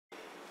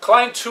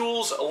Klein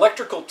Tools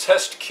electrical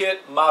test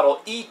kit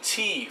model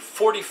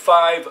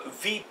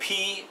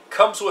ET45VP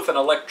comes with an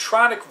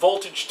electronic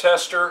voltage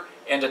tester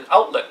and an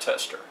outlet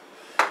tester.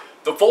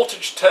 The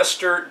voltage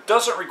tester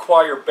doesn't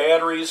require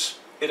batteries.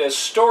 It has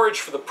storage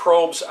for the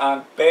probes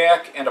on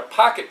back and a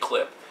pocket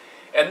clip,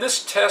 and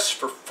this tests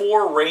for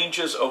 4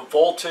 ranges of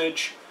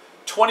voltage: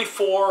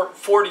 24,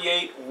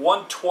 48,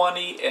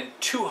 120, and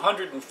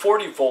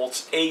 240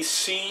 volts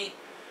AC,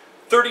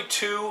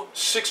 32,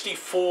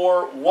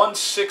 64,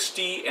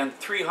 160, and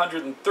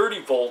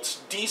 330 volts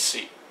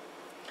DC.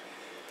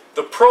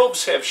 The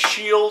probes have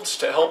shields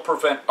to help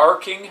prevent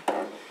arcing.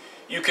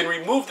 You can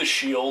remove the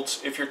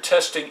shields if you're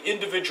testing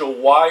individual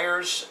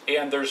wires,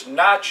 and there's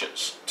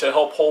notches to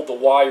help hold the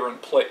wire in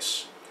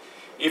place.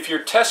 If you're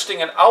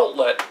testing an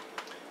outlet,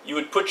 you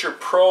would put your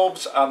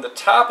probes on the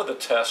top of the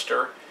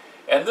tester,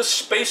 and this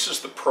spaces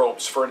the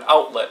probes for an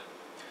outlet.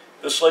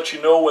 This lets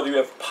you know whether you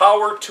have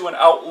power to an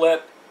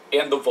outlet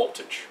and the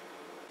voltage.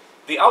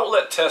 The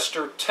outlet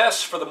tester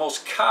tests for the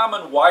most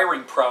common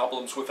wiring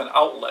problems with an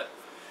outlet.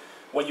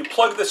 When you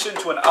plug this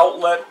into an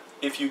outlet,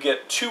 if you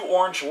get 2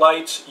 orange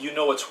lights, you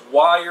know it's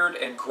wired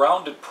and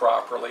grounded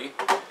properly.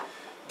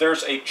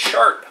 There's a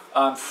chart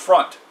on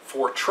front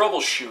for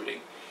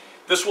troubleshooting.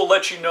 This will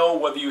let you know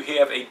whether you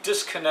have a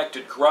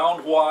disconnected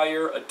ground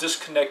wire, a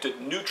disconnected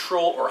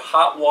neutral or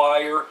hot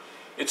wire.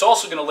 It's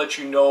also going to let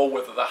you know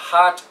whether the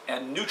hot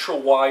and neutral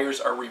wires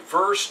are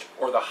reversed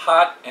or the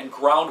hot and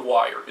ground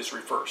wire is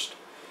reversed.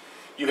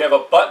 You have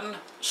a button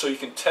so you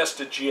can test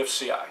a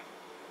GFCI.